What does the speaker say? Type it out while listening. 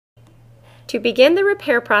To begin the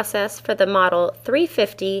repair process for the model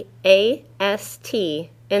 350AST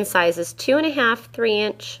in sizes 2.5,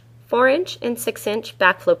 3-inch, 4-inch, and 6-inch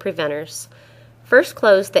backflow preventers, first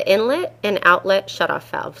close the inlet and outlet shutoff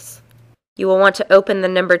valves. You will want to open the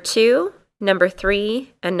number 2, number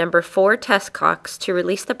 3, and number 4 test cocks to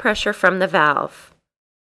release the pressure from the valve.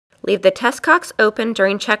 Leave the test cocks open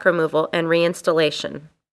during check removal and reinstallation.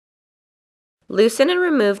 Loosen and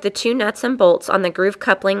remove the 2 nuts and bolts on the groove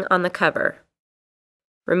coupling on the cover.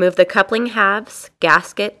 Remove the coupling halves,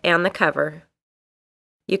 gasket, and the cover.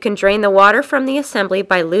 You can drain the water from the assembly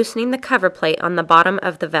by loosening the cover plate on the bottom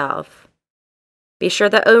of the valve. Be sure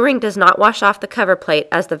the O-ring does not wash off the cover plate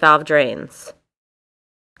as the valve drains.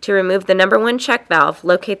 To remove the number 1 check valve,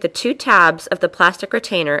 locate the 2 tabs of the plastic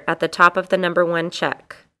retainer at the top of the number 1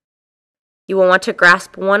 check. You will want to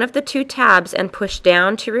grasp one of the 2 tabs and push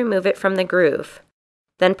down to remove it from the groove.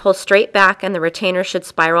 Then pull straight back and the retainer should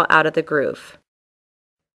spiral out of the groove.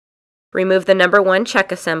 Remove the number 1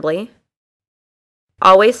 check assembly.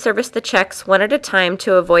 Always service the checks one at a time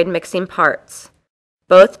to avoid mixing parts.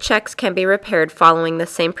 Both checks can be repaired following the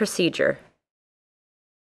same procedure.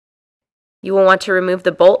 You will want to remove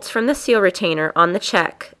the bolts from the seal retainer on the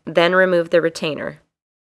check, then remove the retainer.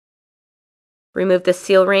 Remove the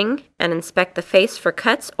seal ring and inspect the face for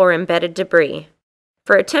cuts or embedded debris.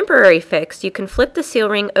 For a temporary fix, you can flip the seal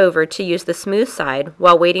ring over to use the smooth side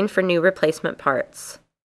while waiting for new replacement parts.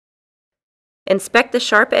 Inspect the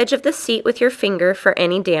sharp edge of the seat with your finger for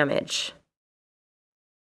any damage.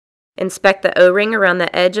 Inspect the O-ring around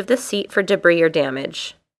the edge of the seat for debris or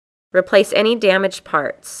damage. Replace any damaged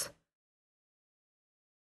parts.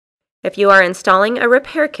 If you are installing a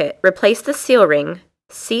repair kit, replace the seal ring,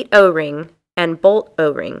 seat O-ring, and bolt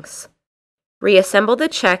O-rings. Reassemble the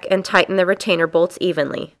check and tighten the retainer bolts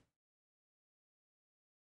evenly.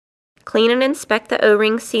 Clean and inspect the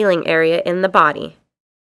O-ring sealing area in the body.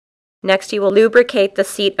 Next, you will lubricate the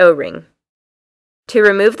seat O-ring. To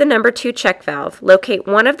remove the number 2 check valve, locate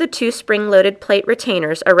one of the 2 spring-loaded plate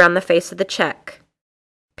retainers around the face of the check.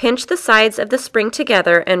 Pinch the sides of the spring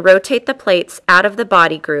together and rotate the plates out of the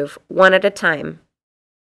body groove, one at a time.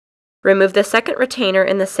 Remove the second retainer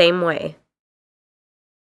in the same way.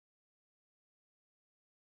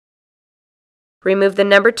 Remove the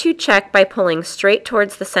number 2 check by pulling straight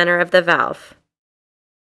towards the center of the valve.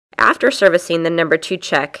 After servicing the number 2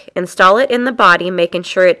 check, install it in the body, making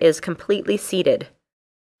sure it is completely seated.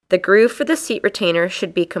 The groove for the seat retainer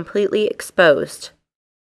should be completely exposed.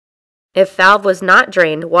 If valve was not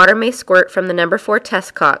drained, water may squirt from the number 4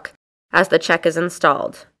 test cock as the check is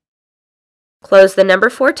installed. Close the number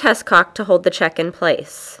 4 test cock to hold the check in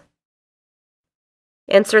place.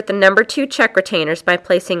 Insert the number 2 check retainers by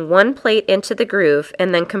placing one plate into the groove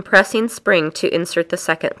and then compressing spring to insert the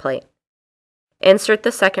second plate. Insert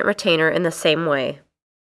the second retainer in the same way.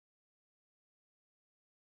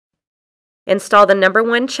 Install the number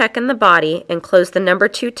 1 check in the body and close the number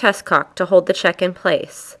 2 test cock to hold the check in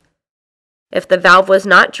place. If the valve was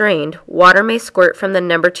not drained, water may squirt from the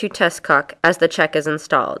number 2 test cock as the check is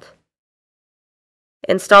installed.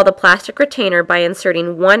 Install the plastic retainer by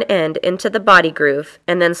inserting one end into the body groove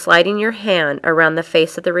and then sliding your hand around the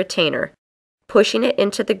face of the retainer, pushing it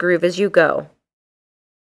into the groove as you go.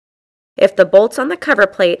 If the bolts on the cover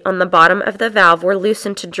plate on the bottom of the valve were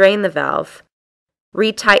loosened to drain the valve,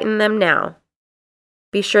 retighten them now.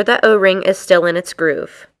 Be sure the O-ring is still in its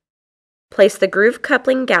groove. Place the groove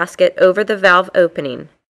coupling gasket over the valve opening.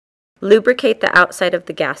 Lubricate the outside of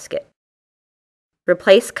the gasket.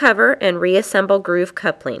 Replace cover and reassemble groove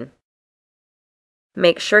coupling.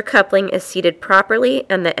 Make sure coupling is seated properly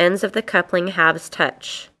and the ends of the coupling halves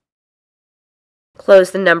touch.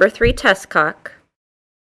 Close the number 3 test cock.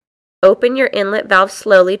 Open your inlet valve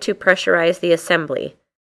slowly to pressurize the assembly.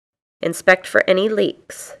 Inspect for any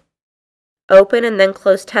leaks. Open and then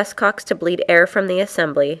close test cocks to bleed air from the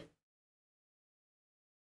assembly.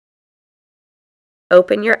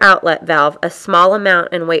 Open your outlet valve a small amount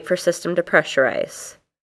and wait for system to pressurize.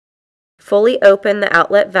 Fully open the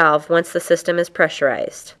outlet valve once the system is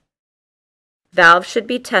pressurized. Valve should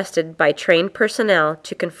be tested by trained personnel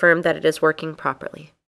to confirm that it is working properly.